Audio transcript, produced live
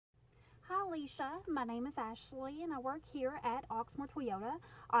Alicia. My name is Ashley and I work here at Oxmoor Toyota.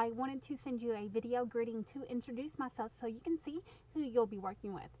 I wanted to send you a video greeting to introduce myself so you can see who you'll be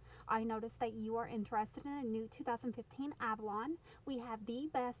working with. I noticed that you are interested in a new 2015 Avalon. We have the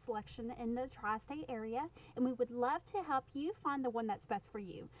best selection in the tri-state area and we would love to help you find the one that's best for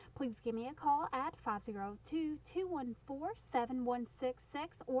you. Please give me a call at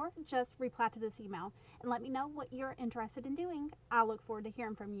 502-214-7166 or just reply to this email and let me know what you're interested in doing. I look forward to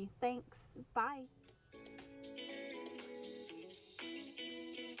hearing from you. Thanks. Bye.